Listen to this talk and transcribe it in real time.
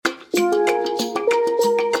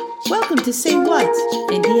to Say What,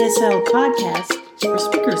 an ESL podcast for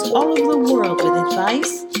speakers all over the world with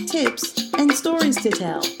advice, tips, and stories to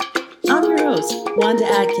tell. I'm your host, Wanda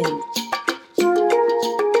Atkins.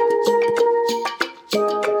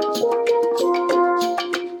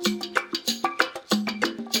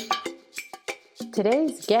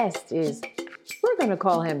 Today's guest we're going to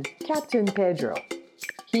call him Captain Pedro.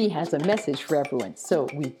 He has a message for everyone, so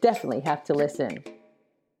we definitely have to listen.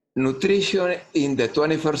 Nutrition in the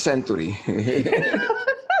 21st century.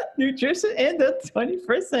 Nutrition in the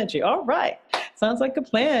 21st century. All right. Sounds like a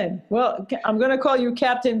plan. Well, I'm going to call you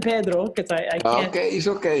Captain Pedro because I can't. Okay, it's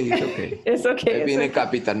okay. It's okay. I've been a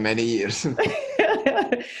captain many years.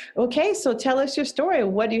 Okay, so tell us your story.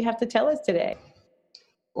 What do you have to tell us today?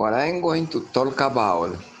 What I'm going to talk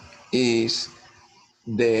about is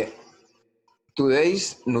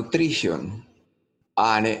today's nutrition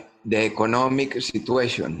and the economic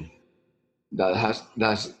situation that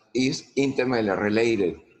is intimately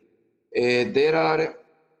related. There are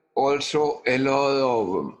also a lot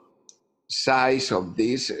of side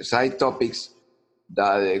topics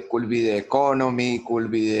that could be the economy,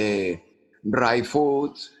 could be the dry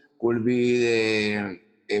foods, could be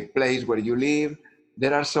a place where you live.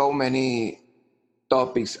 There are so many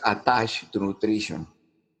topics attached to nutrition.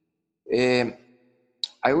 I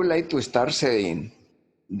would like to start saying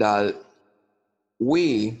that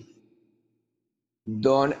we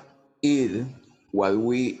don't eat what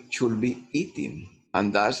we should be eating,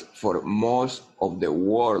 and that's for most of the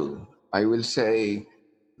world. I will say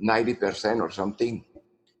 90% or something.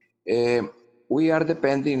 We are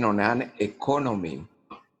depending on an economy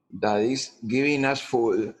that is giving us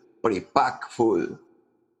food, pre-packed food,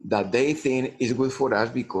 that they think is good for us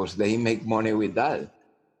because they make money with that.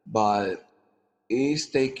 But it's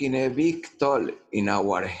taking a big toll in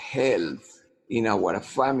our health, in our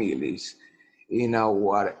families, in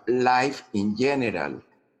our life in general,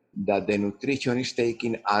 that the nutrition is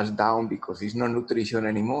taking us down because it's not nutrition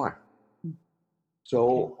anymore.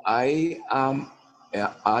 So I am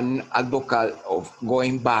an advocate of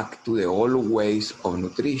going back to the old ways of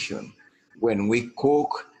nutrition. When we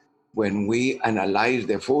cook, when we analyze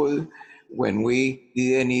the food, when we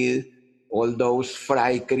didn't eat all those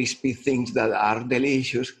fried, crispy things that are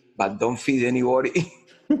delicious but don't feed anybody.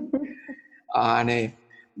 And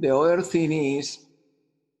the other thing is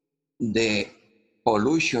the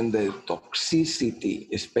pollution, the toxicity,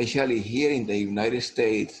 especially here in the United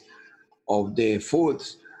States, of the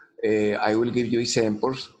foods. I will give you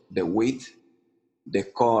examples: the wheat, the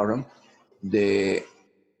corn, the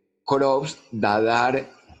crops that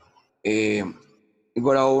are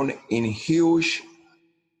grown in huge,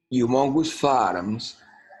 humongous farms,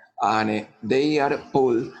 and they are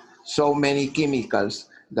put so many chemicals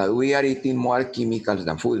that we are eating more chemicals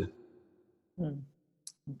than food.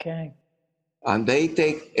 Okay. And they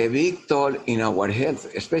take a big toll in our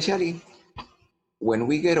health, especially when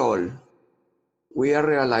we get old. We are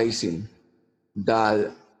realizing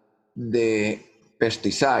that the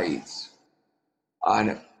pesticides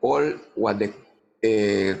and all what the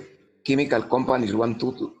chemical companies want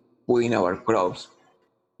to put in our crops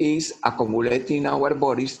is accumulating in our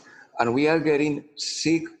bodies, and we are getting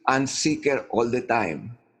sick and sicker all the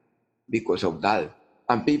time because of that.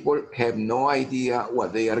 And people have no idea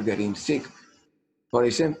what they are getting sick. For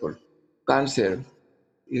example, cancer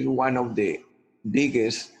is one of the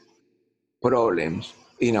biggest problems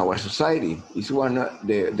in our society. It's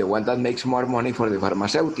the one that makes more money for the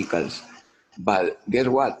pharmaceuticals. But guess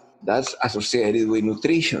what? That's associated with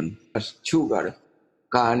nutrition. Sugar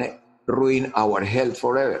can ruin our health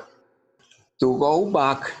forever. To go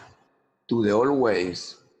back to the old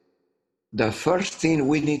ways, the first thing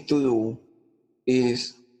we need to do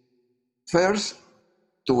is first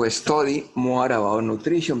to study more about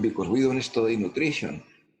nutrition, because we don't study nutrition.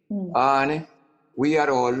 And we are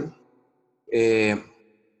all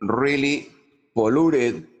really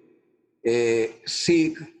polluted,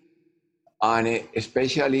 sick, and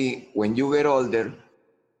especially when you get older,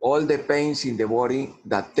 all the pains in the body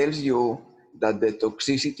that tells you that the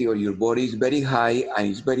toxicity of your body is very high, and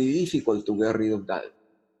it's very difficult to get rid of that.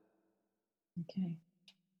 Okay.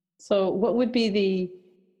 So what would be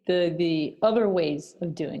the other ways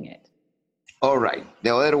of doing it? All right,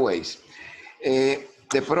 the other ways.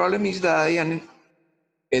 The problem is that I am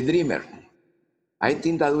a dreamer. I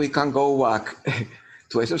think that we can go back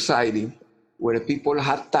to a society where people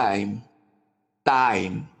have time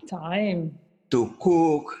to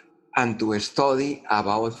cook and to study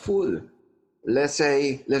about food. Let's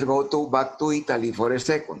go back to Italy for a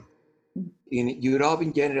second. In Europe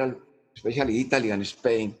in general, especially Italy and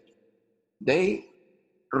Spain, they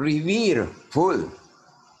revere food.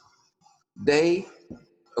 they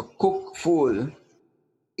cook food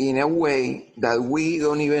in a way that we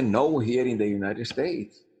don't even know here in the United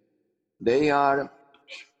States. They are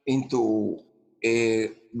into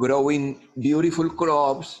growing beautiful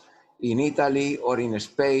crops in Italy or in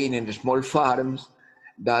Spain in small farms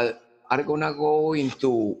that are gonna go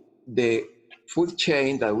into the food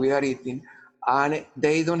chain that we are eating, and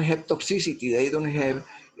they don't have toxicity, they don't have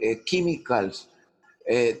chemicals,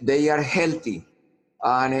 they are healthy,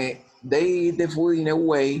 and they eat the food in a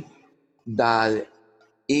way that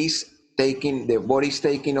is taking, the body is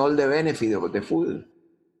taking all the benefit of the food.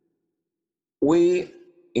 We,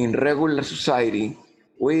 in regular society,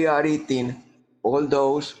 we are eating all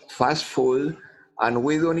those fast food, and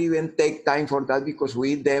we don't even take time for that because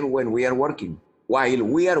we eat them when we are working, while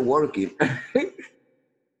we are working.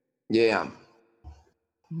 Yeah.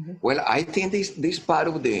 Mm-hmm. Well, I think this part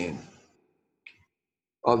of the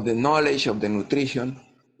knowledge of the nutrition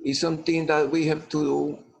is something that we have to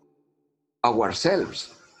do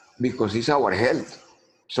ourselves because it's our health.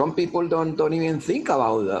 Some people don't even think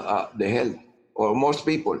about the health, or most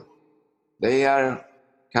people. They are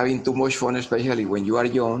having too much fun, especially when you are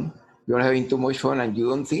young. You are having too much fun and you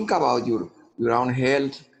don't think about your own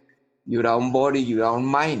health, your own body, your own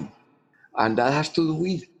mind. And that has to do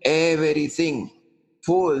with everything.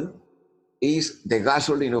 Food is the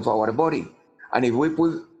gasoline of our body. And if we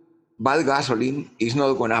put bad gasoline, it's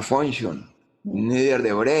not gonna function. Neither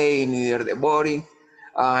the brain, neither the body.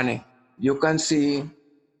 And you can see,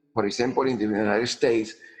 for example, in the United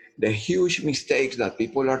States, the huge mistakes that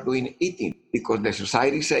people are doing eating because the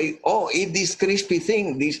society says, oh, eat this crispy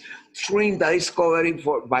thing, this shrimp that is covered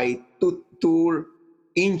by 2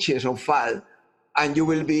 inches of fat, and you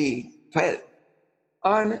will be fed.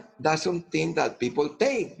 And that's something that people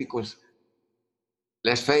take because,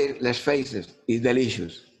 let's face it, it's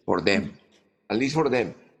delicious for them, at least for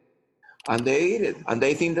them. And they eat it, and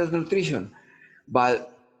they think that's nutrition.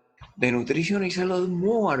 But the nutrition is a lot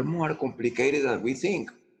more complicated than we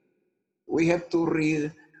think. We have to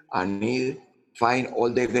read and eat, find all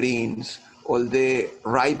the greens, all the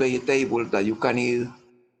right vegetables that you can eat,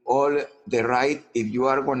 all the right, if you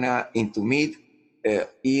are gonna into meat,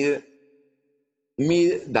 eat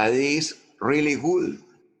meat that is really good,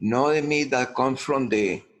 not the meat that comes from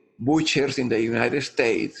the butchers in the United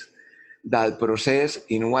States that process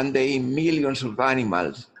in one day millions of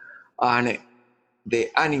animals, and the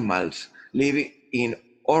animals live in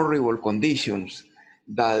horrible conditions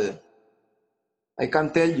that I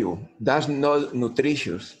can tell you that's not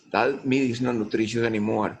nutritious. That meat is not nutritious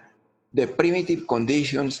anymore. The primitive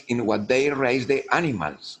conditions in what they raise the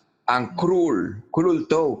animals, and cruel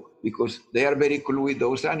too, because they are very cruel with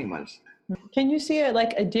those animals. Can you see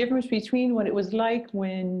like a difference between what it was like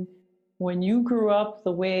when you grew up,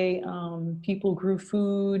 the way people grew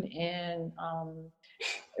food and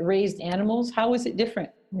raised animals? How was it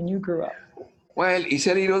different when you grew up? Well, it's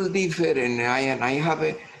a little different, and I have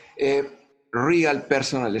a real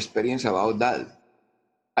personal experience about that.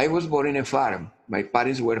 I was born in a farm. My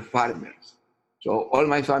parents were farmers. So all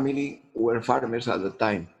my family were farmers at the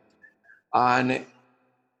time. And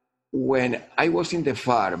when I was in the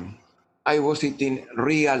farm, I was eating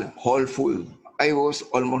real whole food. I was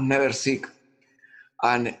almost never sick.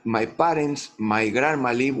 And my parents, my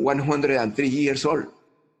grandma lived 103 years old.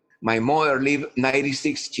 My mother lived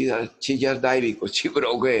 96. She just died because she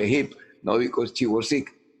broke a hip, not because she was sick.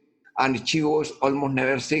 And she was almost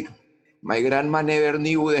never sick. My grandma never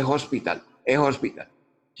knew a hospital.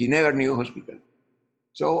 She never knew a hospital.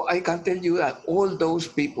 So I can tell you that all those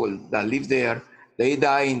people that live there, they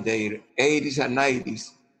die in their 80s and 90s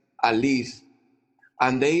at least,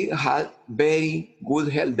 and they had very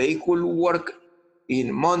good health. They could work in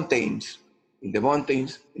the mountains, in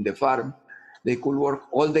the farm. They could work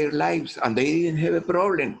all their lives, and they didn't have a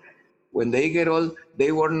problem. When they get old,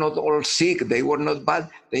 they were not all sick. They were not bad.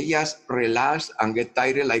 They just relax and get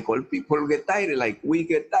tired like all people get tired, like we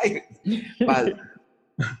get tired. but,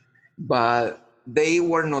 but they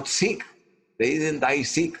were not sick. They didn't die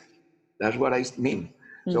sick. That's what I mean.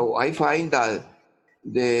 So I find that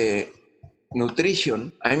the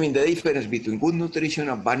nutrition, I mean, the difference between good nutrition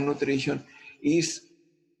and bad nutrition is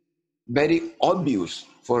very obvious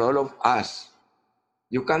for all of us.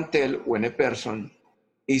 You can tell when a person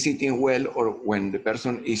is eating well or when the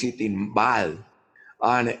person is eating bad.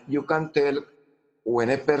 And you can tell when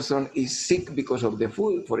a person is sick because of the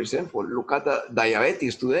food. For example, look at the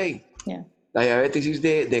diabetes today. Yeah. Diabetes is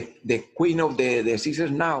the queen of the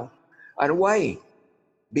diseases now. And why?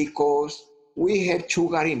 Because we have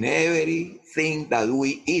sugar in everything that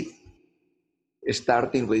we eat,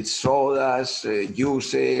 starting with sodas,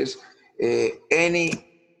 juices, any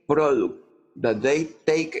product that they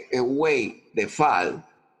take away the fat,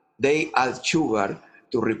 they add sugar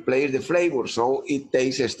to replace the flavor, so it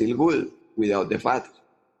tastes still good without the fat.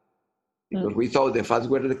 Because we thought the fats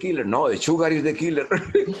were the killer. No, the sugar is the killer.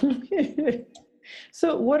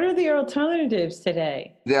 So what are the alternatives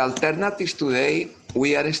today? The alternatives today,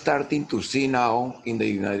 we are starting to see now in the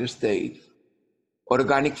United States,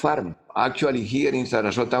 organic farm. Actually, here in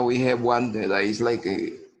Sarasota, we have one that is like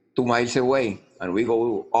 2 miles away, and we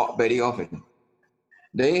go very often.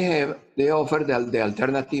 They offer the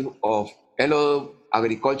alternative of a lot of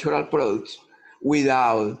agricultural products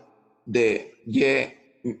without the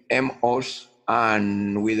GMOs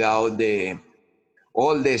and without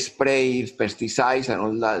all the sprays, pesticides, and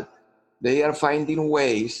all that. They are finding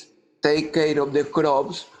ways take care of the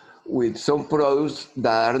crops with some products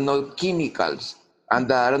that are not chemicals and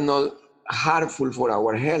that are not harmful for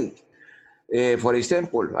our health. For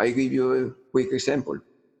example, I give you a quick example.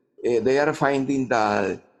 They are finding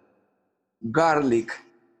that garlic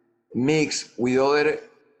mixed with other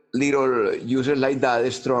little uses like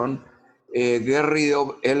that, strong, get rid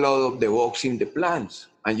of a lot of the bugs in the plants.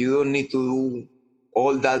 And you don't need to do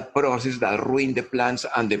all that process that ruin the plants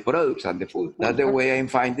and the products and the food. That's the way I'm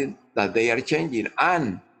finding that they are changing.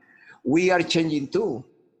 And we are changing too.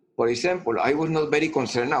 For example, I was not very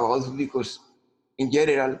concerned about food because in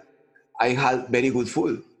general, I had very good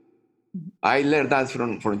food. I learned that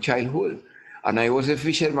from childhood. And I was a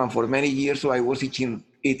fisherman for many years, so I was eating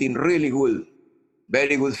really good,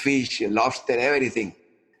 very good fish, lobster, everything.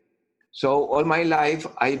 So all my life,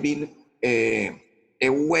 I've been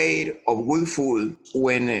aware of good food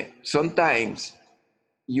when sometimes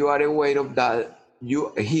you are aware of that.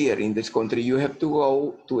 You here in this country, you have to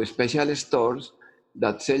go to special stores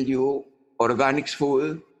that sell you organic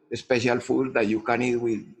food, special food that you can eat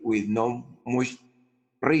with no much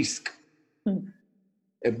risk.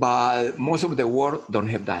 But most of the world don't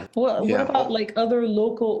have that. Well, what about like other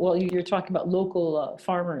local, well, you're talking about local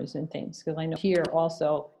farmers and things, because I know here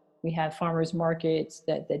also we have farmers markets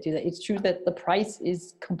that do that. It's true that the price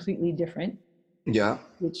is completely different. Yeah.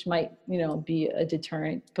 Which might, be a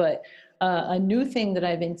deterrent. But a new thing that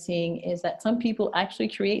I've been seeing is that some people actually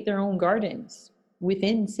create their own gardens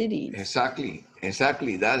within cities. Exactly.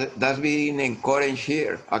 That's being encouraged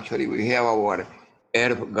here. Actually, we have our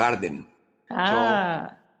herb garden. So,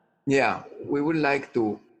 yeah, we would like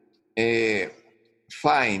to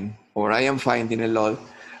find, or I am finding a lot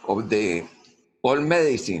of the old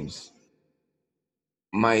medicines.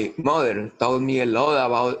 My mother taught me a lot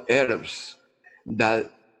about herbs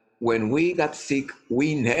that when we got sick,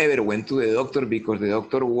 we never went to the doctor because the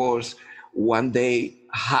doctor was one day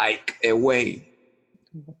hike away.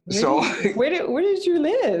 Where did you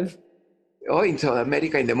live? Oh, in South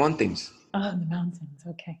America, in the mountains. Oh, in the mountains.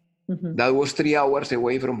 Okay. Mm-hmm. That was 3 hours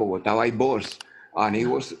away from Bogota by bus, and it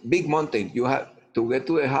was big mountain. You had to get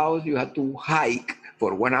to the house. You had to hike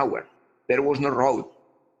for 1 hour. There was no road,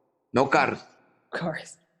 no cars.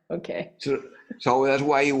 Cars. Okay. So that's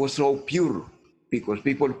why it was so pure, because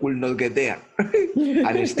people could not get there.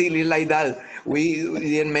 And it still is like that. We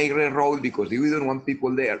didn't make a road because we don't want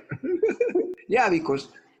people there. Yeah, because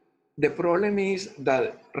the problem is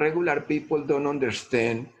that regular people don't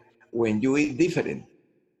understand when you eat different.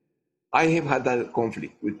 I have had that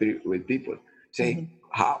conflict with people. Say,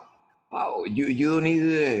 how you don't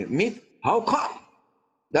eat meat? How come?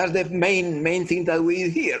 That's the main thing that we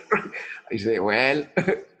eat here. I say, well,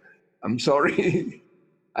 I'm sorry.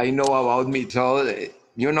 I know about meat. So,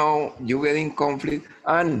 you get in conflict.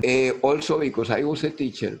 And also because I was a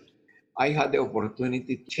teacher, I had the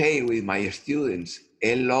opportunity to share with my students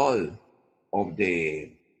a lot of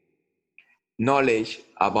the knowledge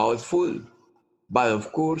about food. But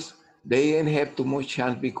of course, they didn't have too much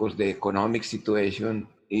chance because the economic situation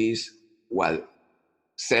is what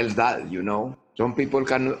sells that, Some people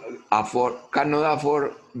cannot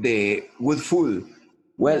afford the good food.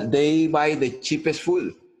 Well, they buy the cheapest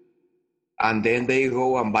food, and then they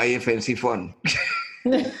go and buy a fancy phone.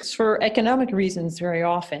 It's for economic reasons very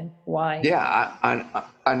often. Why? Yeah,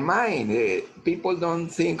 and mine, people don't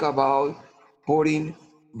think about putting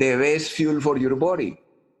the best fuel for your body.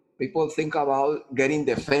 People think about getting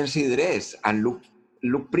the fancy dress and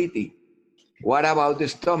look pretty. What about the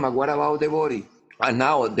stomach? What about the body? And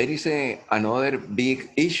now there is another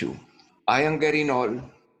big issue. I am getting old.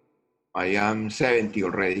 I am 70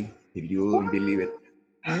 already, if you don't believe it.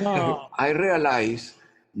 No. I realize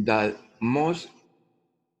that most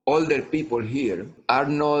older people here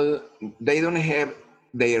they don't have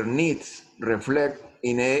their needs reflect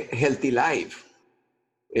in a healthy life.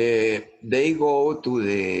 They go to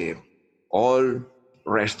the old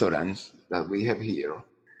restaurants that we have here,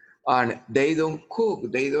 and they don't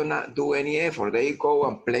cook, they don't do any effort, they go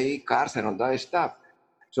and play cards and all that stuff.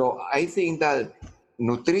 So I think that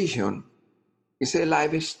nutrition is a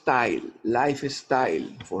lifestyle.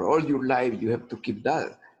 For all your life, you have to keep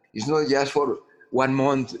that. It's not just for 1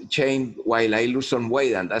 month change while I lose some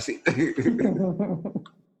weight and that's it.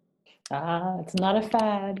 It's not a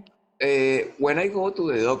fad. When I go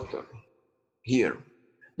to the doctor here,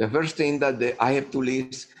 the first thing that I have to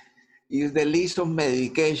list is the list of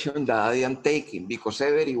medication that I am taking, because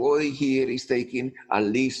everybody here is taking at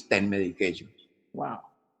least 10 medications. Wow.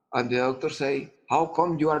 And the doctor say, how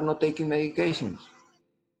come you are not taking medications?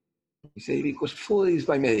 He say, because food is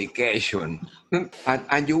my medication.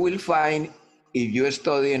 and you will find, if you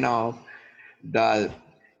study enough, that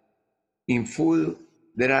in food,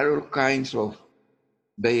 there are all kinds of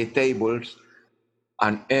vegetables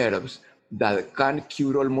and herbs that can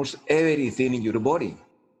cure almost everything in your body.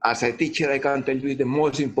 As a teacher, I can tell you it's the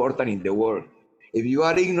most important in the world. If you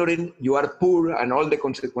are ignorant, you are poor, and all the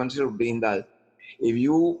consequences of being that. If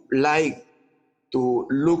you like to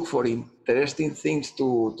look for interesting things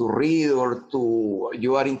to read, or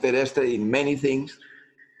you are interested in many things,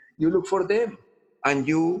 you look for them and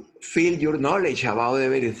you fill your knowledge about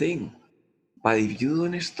everything. But if you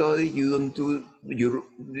don't study, you don't do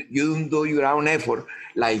your own effort,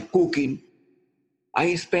 like cooking.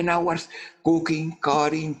 I spend hours cooking,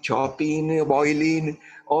 cutting, chopping, boiling,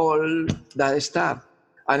 all that stuff,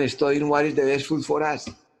 and studying what is the best food for us.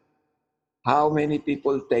 How many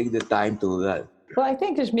people take the time to do that? Well, I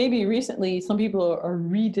think there's maybe recently some people are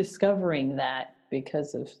rediscovering that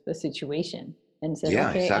because of the situation, and said, Yeah,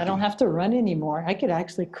 okay, exactly. I don't have to run anymore. I could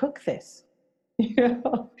actually cook this.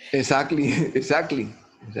 Exactly.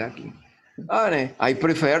 And I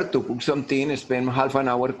prefer to cook something, spend half an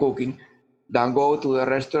hour cooking, than go to the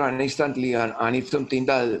restaurant instantly and eat something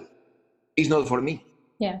that is not for me.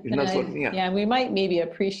 Yeah. It's not for me. Yeah, we might maybe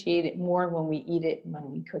appreciate it more when we eat it, when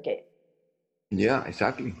we cook it. Yeah,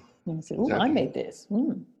 exactly. And say, oh, I made this.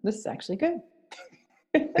 This is actually good.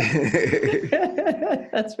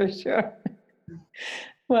 That's for sure.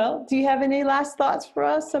 Well, do you have any last thoughts for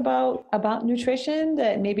us about nutrition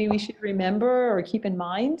that maybe we should remember or keep in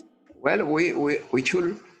mind? Well, we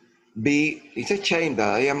should be. It's a shame that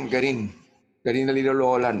I am getting a little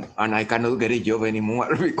old and I cannot get a job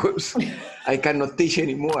anymore because I cannot teach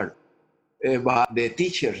anymore. But the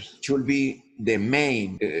teachers should be the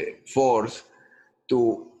main force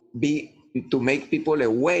to make people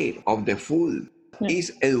aware of the food. Yeah.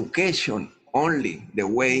 Is education only the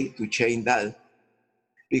way to change that?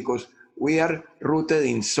 Because we are rooted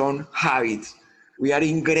in some habits. We are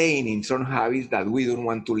ingrained in some habits that we don't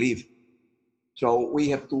want to live. So we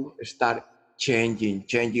have to start changing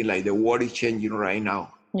like the world is changing right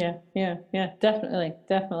now. Yeah, definitely.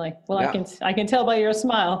 Well, yeah. I can tell by your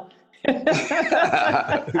smile. That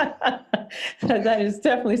is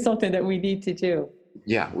definitely something that we need to do.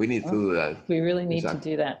 Yeah, we need to do that. We really need to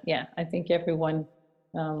do that. Yeah, I think everyone,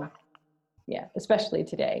 especially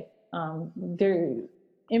today,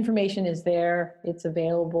 information is there. It's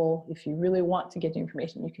available. If you really want to get the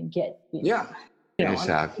information, you can get.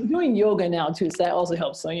 Exactly. I'm doing yoga now too, so that also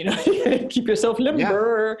helps. So keep yourself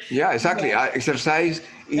limber. Yeah, exactly. Exercise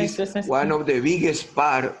is one of the biggest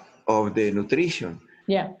part of the nutrition.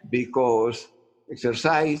 Yeah. Because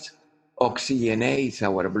exercise oxygenates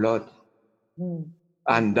our blood.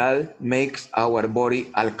 And that makes our body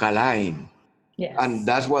alkaline. Yes. And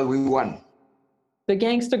that's what we want. The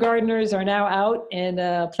gangster gardeners are now out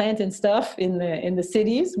and planting stuff in the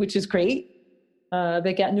cities, which is great.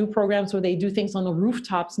 They got new programs where they do things on the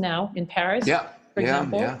rooftops now in Paris. For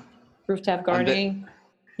example, rooftop gardening.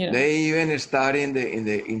 They even start in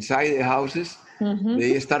the inside the houses. Mm-hmm.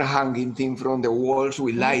 They start hanging things from the walls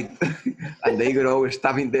with light, and they grow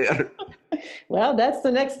stuff in there. Well, that's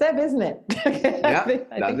the next step, isn't it? Yeah, I think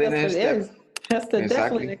that's what it is. That's the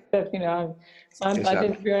definitely next step. So I've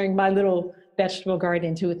been growing my little vegetable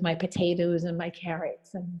garden too, with my potatoes and my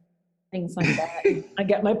carrots and things like that. I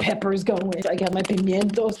got my peppers going. I got my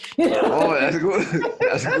pimientos. Oh, that's good.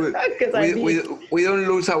 That's good. We don't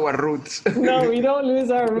lose our roots. No, we don't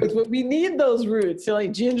lose our roots, but we need those roots. So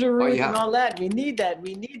like ginger root and all that. We need that.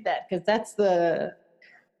 Because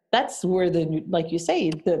that's where like you say,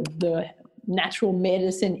 the natural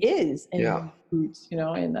medicine is. And roots,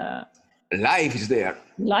 and life is there.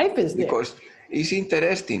 Because it's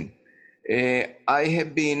interesting. I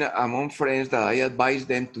have been among friends that I advise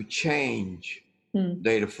them to change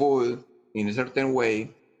their food in a certain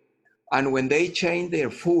way. And when they change their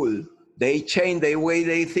food, they change the way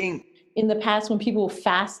they think. In the past, when people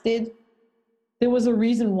fasted, there was a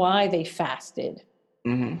reason why they fasted.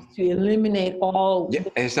 to eliminate all Yeah,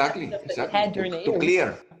 the exactly. stuff that you Exactly. had during the To year.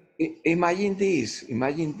 clear. Imagine this.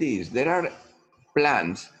 Imagine this. There are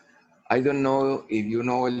plants. I don't know if you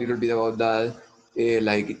know a little bit about that.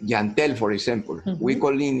 Like llantel, for example. We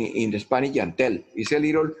call in the Spanish llantel. It's a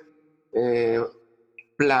little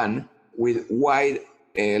plant with white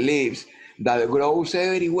leaves that grows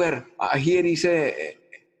everywhere. Here is a,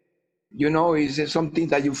 is something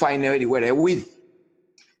that you find everywhere, a weed.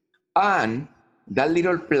 And that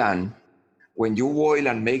little plant, when you boil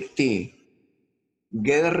and make tea,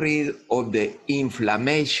 get rid of the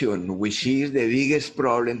inflammation, which is the biggest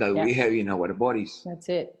problem that we have in our bodies. That's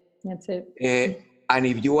it. That's it. And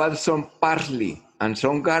if you add some parsley and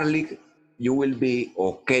some garlic, you will be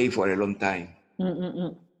okay for a long time.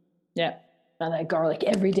 Yeah. I like garlic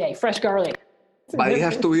every day, fresh garlic. But it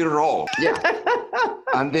has to be raw. Yeah.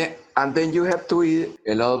 and then you have to eat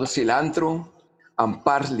a lot of cilantro and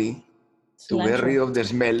parsley to get rid of the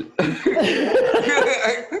smell.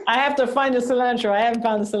 I have to find the cilantro. I haven't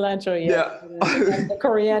found the cilantro yet. Yeah. The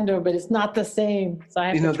coriander, but it's not the same. So I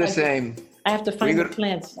have it's not the same. I have to find the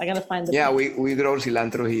plants. I got to find the plants. We grow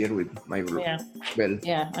cilantro here with my bell.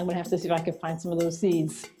 Yeah, I'm going to have to see if I can find some of those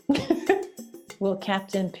seeds. Well,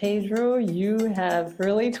 Captain Pedro, you have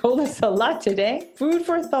really told us a lot today. Food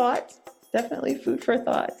for thought. Definitely food for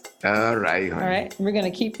thought. All right. All right. We're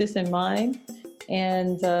going to keep this in mind.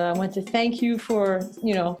 And I want to thank you for,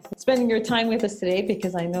 spending your time with us today,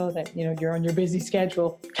 because I know that, you're on your busy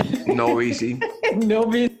schedule. No busy. No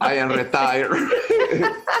busy. I am retired.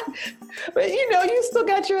 But, you still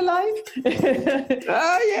got your life.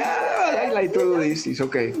 Yeah. I like to do this. It's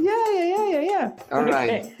okay. Yeah. All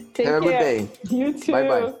right. Take Have a good day. You too.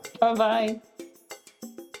 Bye-bye. Bye-bye.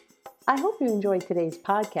 I hope you enjoyed today's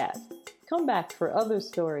podcast. Come back for other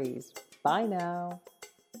stories. Bye now.